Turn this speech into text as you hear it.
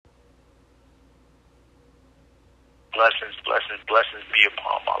blessings be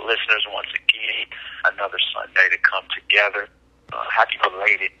upon my listeners once again. Another Sunday to come together. Happy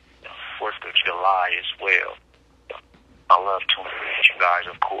belated 4th of July as well. I love tuning in with you guys,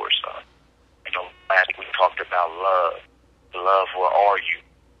 of course. Last week we talked about love. Love, where are you,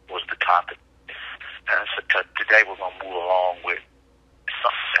 was the topic. And so today we're going to move along with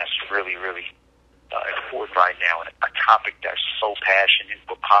something that's really, really important right now, and a topic that's so passionate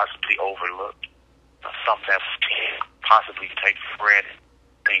but possibly overlooked. Something that we can possibly take for granted,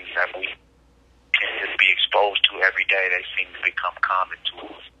 things that we can just be exposed to every day. They seem to become common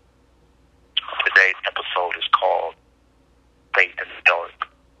to us. Today's episode is called Faith in the Dark.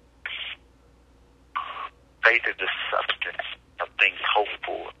 Faith is the substance of things hoped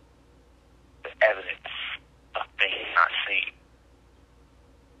for, the evidence of things not seen.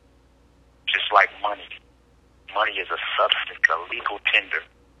 Just like money. Money is a substance, a legal tender.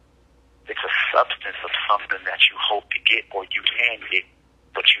 It's a substance of something that you hope to get or you can get,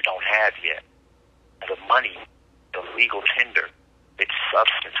 but you don't have yet. The money, the legal tender, its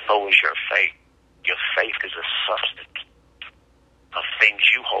substance, so is your faith. Your faith is a substance of things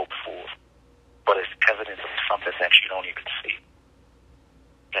you hope for, but it's evidence of something that you don't even see.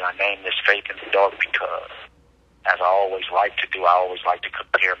 And I name this Faith in the Dark because, as I always like to do, I always like to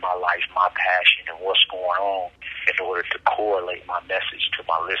compare my life, my passion, and what's going on in order to correlate my message to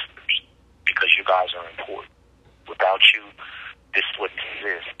my listeners. Because you guys are important. Without you, this wouldn't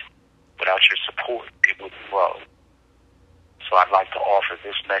exist. Without your support, it wouldn't grow. So I'd like to offer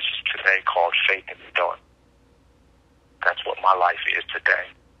this message today called Faith in the Dark. That's what my life is today.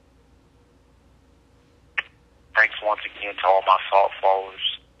 Thanks once again to all my thought followers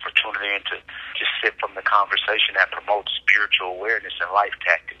for tuning in to just sit from the conversation that promotes spiritual awareness and life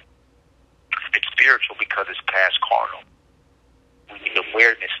tactics. It's spiritual because it's past carnal. We need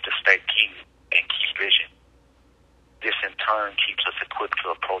awareness to stay keen and keep vision. This in turn keeps us equipped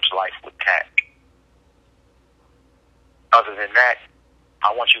to approach life with tact. Other than that,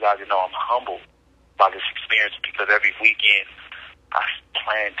 I want you guys to know I'm humbled by this experience because every weekend I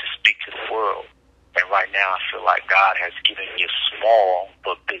plan to speak to the world. And right now I feel like God has given me a small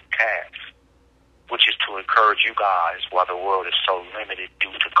but big task, which is to encourage you guys while the world is so limited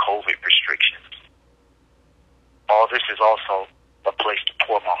due to COVID restrictions. All this is also a place to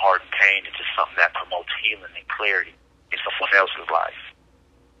pour my heart and pain into something that promotes healing and clarity in someone else's life.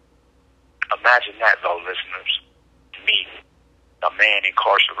 Imagine that, though, listeners. Me, a man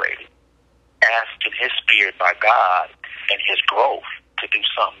incarcerated, asked in his spirit by God and his growth to do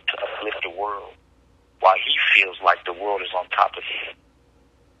something to uplift the world while he feels like the world is on top of him.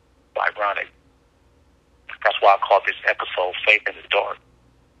 Ironic. That's why I call this episode Faith in the Dark.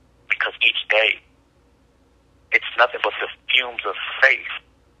 Because each day, it's nothing but the fumes of faith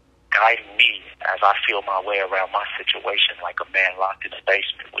guiding me as I feel my way around my situation like a man locked in a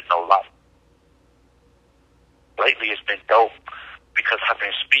basement with no light. Lately it's been dope because I've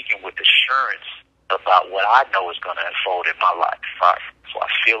been speaking with assurance about what I know is going to unfold in my life. So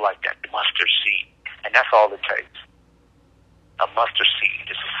I feel like that mustard seed, and that's all it takes. A mustard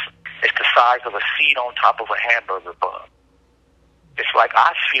seed. It's the size of a seed on top of a hamburger bun. It's like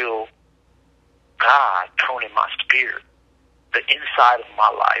I feel God pruning my spirit, the inside of my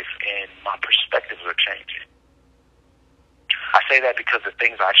life, and my perspectives are changing. I say that because the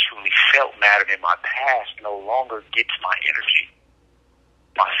things I truly felt mattered in my past no longer gets my energy.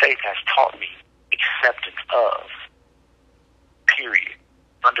 My faith has taught me acceptance of, period.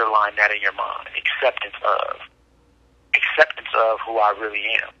 Underline that in your mind. Acceptance of who I really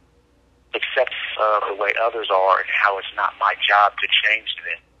am. Acceptance of the way others are and how it's not my job to change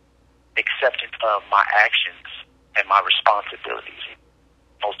them. Acceptance of my actions and my responsibilities.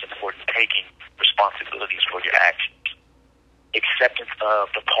 Most important, taking responsibilities for your actions. Acceptance of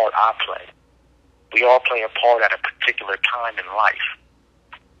the part I play. We all play a part at a particular time in life.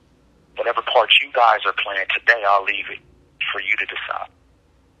 Whatever part you guys are playing today, I'll leave it for you to decide.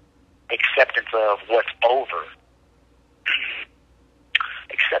 Acceptance of what's over.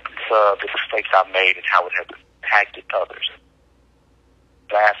 Acceptance of the mistakes I've made and how it has impacted others.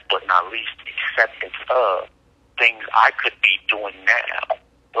 Last but not least, acceptance of things I could be doing now,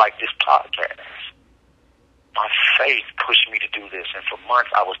 like this podcast. My faith pushed me to do this, and for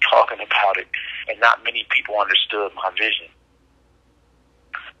months I was talking about it, and not many people understood my vision.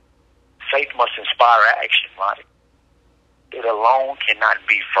 Faith must inspire action, right? It alone cannot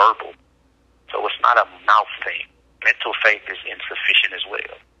be verbal, so it's not a mouth thing. Mental faith is insufficient as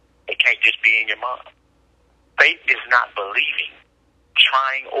well. It can't just be in your mind. Faith is not believing,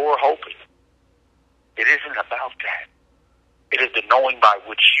 trying, or hoping. It isn't about that. It is the knowing by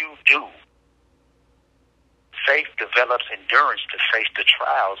which you do. Faith develops endurance to face the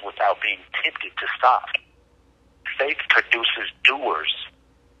trials without being tempted to stop. Faith produces doers,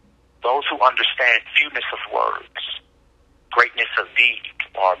 those who understand fewness of words, greatness of deed,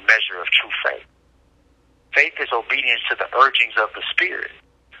 or a measure of true faith. Faith is obedience to the urgings of the Spirit,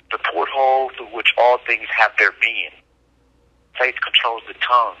 the porthole through which all things have their being. Faith controls the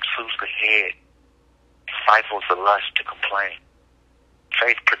tongue, soothes the head, stifles the lust to complain.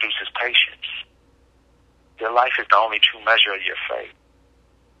 Faith produces patience. Your life is the only true measure of your faith.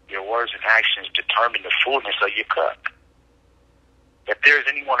 Your words and actions determine the fullness of your cup. If there is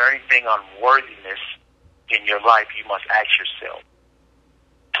anyone or anything unworthiness in your life, you must ask yourself,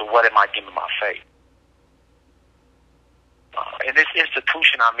 to what am I giving my faith? In this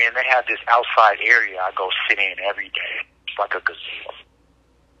institution I'm in, they have this outside area I go sit in every day. It's like a gazebo.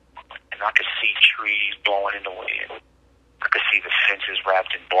 And I can see trees blowing in the wind. I can see the fences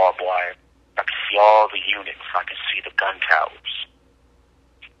wrapped in barbed wire. I can see all the units. I can see the gun towers.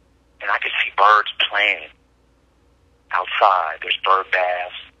 And I can see birds playing outside. There's bird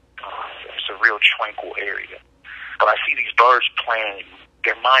baths. It's a real tranquil area. But I see these birds playing.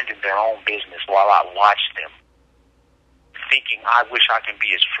 They're minding their own business while I watch them, thinking I wish I can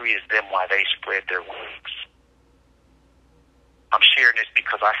be as free as them while they spread their wings. I'm sharing this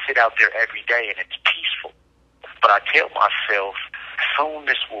because I sit out there every day and it's peaceful. But I tell myself, soon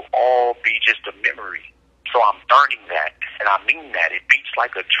this will all be just a memory. So I'm learning that, and I mean that. It beats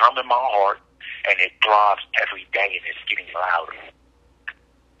like a drum in my heart, and it throbs every day, and it's getting louder.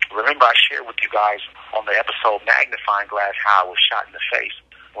 Remember, I shared with you guys on the episode Magnifying Glass how I was shot in the face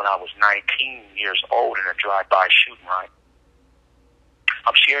when I was 19 years old in a drive-by shooting, right?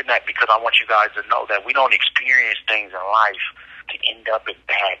 I'm sharing that because I want you guys to know that we don't experience things in life to end up in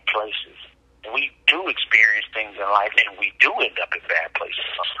bad places. We do experience things in life, and we do end up in bad places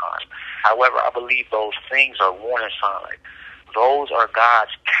sometimes. However, I believe those things are warning signs. Those are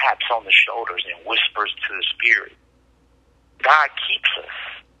God's taps on the shoulders and whispers to the spirit. God keeps us.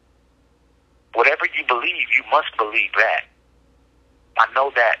 Whatever you believe, you must believe that. I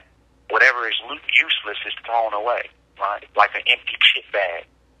know that whatever is useless is thrown away, right? Like an empty chip bag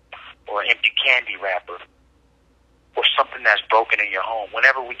or an empty candy wrapper or something that's broken in your home.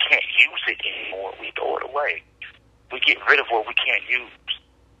 Whenever we can't use it anymore, we throw it away. We get rid of what we can't use.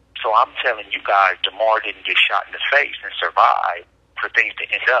 So I'm telling you guys, DeMar didn't get shot in the face and survive for things to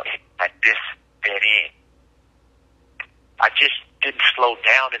end up at this dead end. I just didn't slow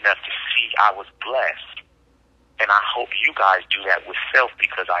down enough to see I was blessed. And I hope you guys do that with self,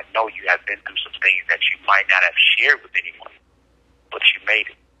 because I know you have been through some things that you might not have shared with anyone, but you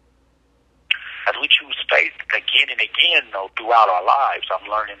made it. As we choose faith again and again, though, throughout our lives, I'm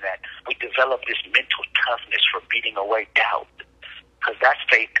learning that we develop this mental toughness for beating away doubt, because that's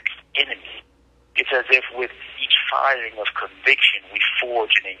faith's enemy. It's as if with each firing of conviction, we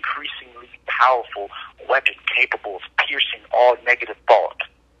forge an increasingly powerful weapon capable of piercing all negative thought.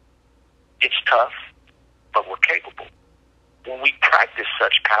 It's tough, but we're capable. When we practice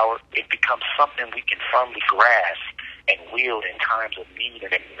such power, it becomes something we can firmly grasp and wield in times of need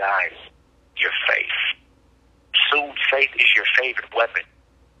and anxiety. Your faith. Soon, faith is your favorite weapon.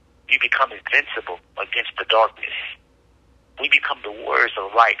 You become invincible against the darkness. We become the warriors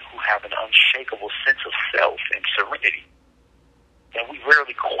of light who have an unshakable sense of self and serenity. And we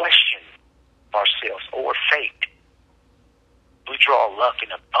rarely question ourselves or fate. We draw luck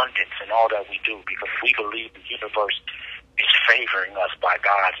and abundance in all that we do because we believe the universe is favoring us by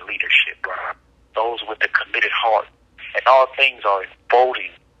God's leadership. Those with a committed heart. And all things are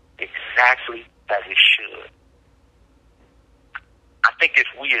unfolding exactly as it should. I think if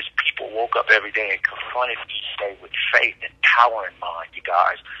we as people woke up every day and confronted each day with faith and power in mind, you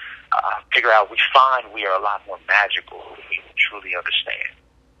guys, we find we are a lot more magical than we truly understand.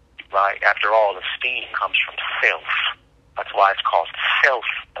 Right? After all, esteem comes from self. That's why it's called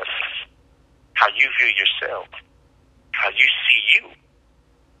self-esteem. How you view yourself. How you see you.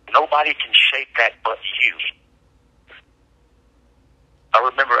 Nobody can shape that but you. I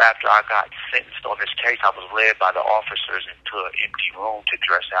remember after I got sentenced on this case, I was led by the officers into an empty room to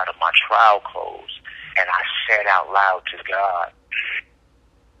dress out of my trial clothes. And I said out loud to God,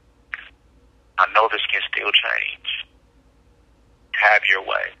 I know this can still change. Have your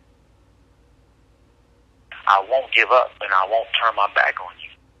way. I won't give up and I won't turn my back on you.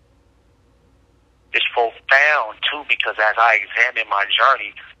 It's profound, too, because as I examine my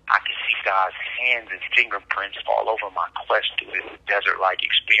journey, I can see God's hands and fingerprints all over my quest through this desert-like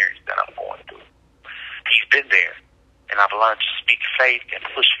experience that I'm going through. He's been there, and I've learned to speak faith and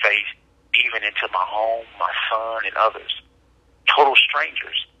push faith even into my home, my son, and others. Total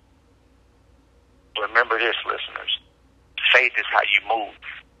strangers. Remember this, listeners. Faith is how you move.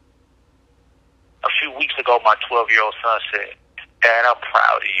 A few weeks ago, my 12-year-old son said, Dad, I'm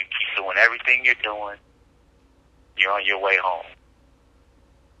proud of you. Keep doing everything you're doing. You're on your way home.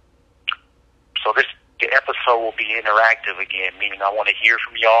 So the episode will be interactive again, meaning I want to hear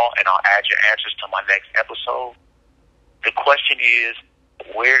from y'all, and I'll add your answers to my next episode. The question is,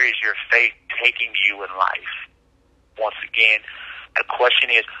 where is your faith taking you in life? Once again, the question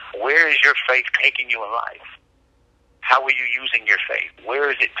is, where is your faith taking you in life? How are you using your faith? Where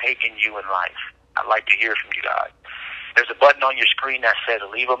is it taking you in life? I'd like to hear from you guys. There's a button on your screen that says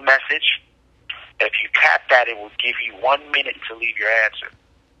leave a message. If you tap that, it will give you 1 minute to leave your answer.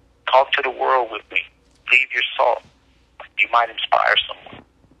 Talk to the world with me. Leave your salt. You might inspire someone.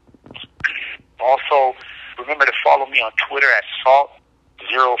 Also, remember to follow me on Twitter at Salt050.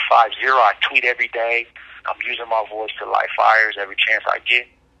 I tweet every day. I'm using my voice to light fires every chance I get.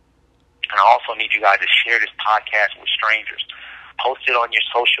 And I also need you guys to share this podcast with strangers. Post it on your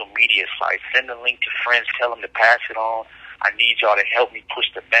social media site. Send the link to friends. Tell them to pass it on. I need y'all to help me push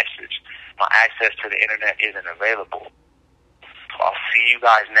the message. My access to the internet isn't available. So I'll see you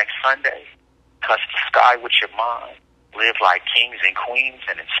guys next Sunday. Touch the sky with your mind. Live like kings and queens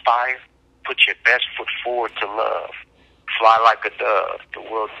and inspire. Put your best foot forward to love. Fly like a dove. The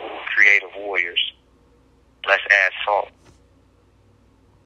world's creative warriors. Let's add salt.